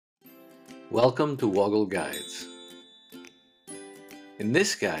Welcome to Woggle Guides. In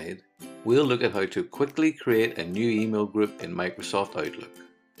this guide, we'll look at how to quickly create a new email group in Microsoft Outlook.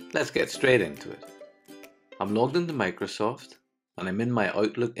 Let's get straight into it. I'm logged into Microsoft and I'm in my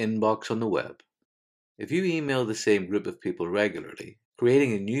Outlook inbox on the web. If you email the same group of people regularly,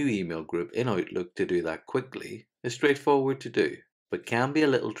 creating a new email group in Outlook to do that quickly is straightforward to do, but can be a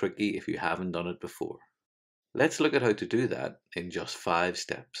little tricky if you haven't done it before. Let's look at how to do that in just 5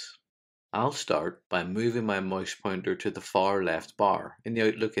 steps. I'll start by moving my mouse pointer to the far left bar in the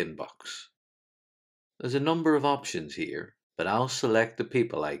Outlook inbox. There's a number of options here, but I'll select the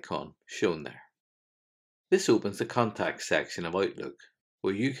people icon shown there. This opens the Contacts section of Outlook,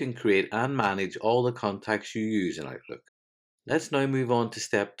 where you can create and manage all the contacts you use in Outlook. Let's now move on to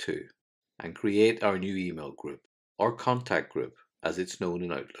step 2 and create our new email group, or contact group as it's known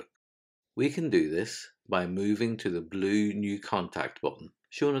in Outlook. We can do this by moving to the blue New Contact button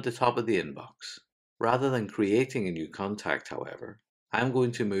shown at the top of the inbox. Rather than creating a new contact, however, I'm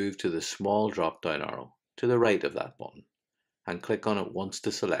going to move to the small drop-down arrow to the right of that button and click on it once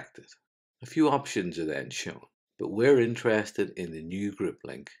to select it. A few options are then shown, but we're interested in the new group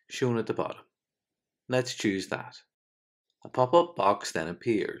link shown at the bottom. Let's choose that. A pop-up box then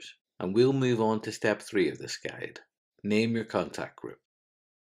appears, and we'll move on to step 3 of this guide. Name your contact group.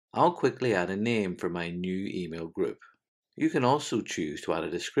 I'll quickly add a name for my new email group. You can also choose to add a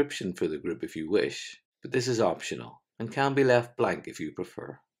description for the group if you wish, but this is optional and can be left blank if you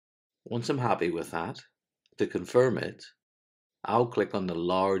prefer. Once I'm happy with that, to confirm it, I'll click on the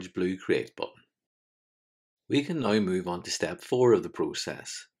large blue Create button. We can now move on to step 4 of the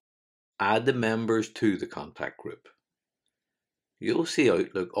process. Add the members to the contact group. You'll see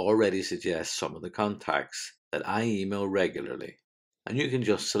Outlook already suggests some of the contacts that I email regularly, and you can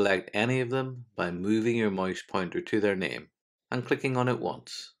just select any of them by moving your mouse pointer to their name and clicking on it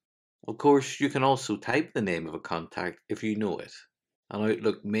once. Of course, you can also type the name of a contact if you know it, and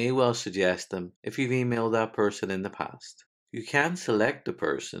Outlook may well suggest them if you've emailed that person in the past. You can select the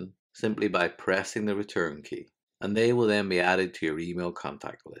person simply by pressing the return key, and they will then be added to your email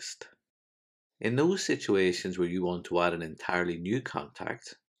contact list. In those situations where you want to add an entirely new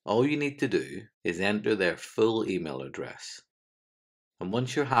contact, all you need to do is enter their full email address. And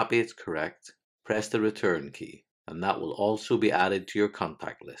once you're happy it's correct, press the return key, and that will also be added to your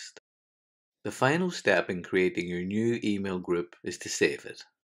contact list. The final step in creating your new email group is to save it.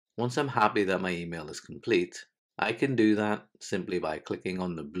 Once I'm happy that my email is complete, I can do that simply by clicking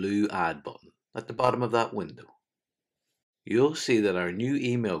on the blue Add button at the bottom of that window. You'll see that our new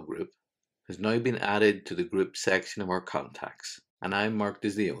email group has now been added to the group section of our contacts, and I'm marked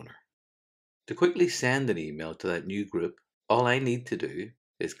as the owner. To quickly send an email to that new group, all I need to do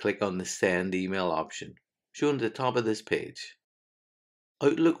is click on the Send Email option shown at the top of this page.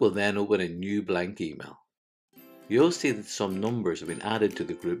 Outlook will then open a new blank email. You'll see that some numbers have been added to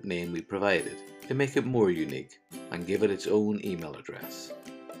the group name we provided to make it more unique and give it its own email address.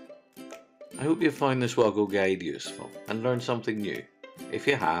 I hope you found this Woggle guide useful and learned something new. If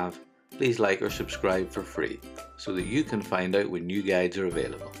you have, please like or subscribe for free so that you can find out when new guides are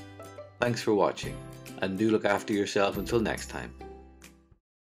available. Thanks for watching, and do look after yourself until next time.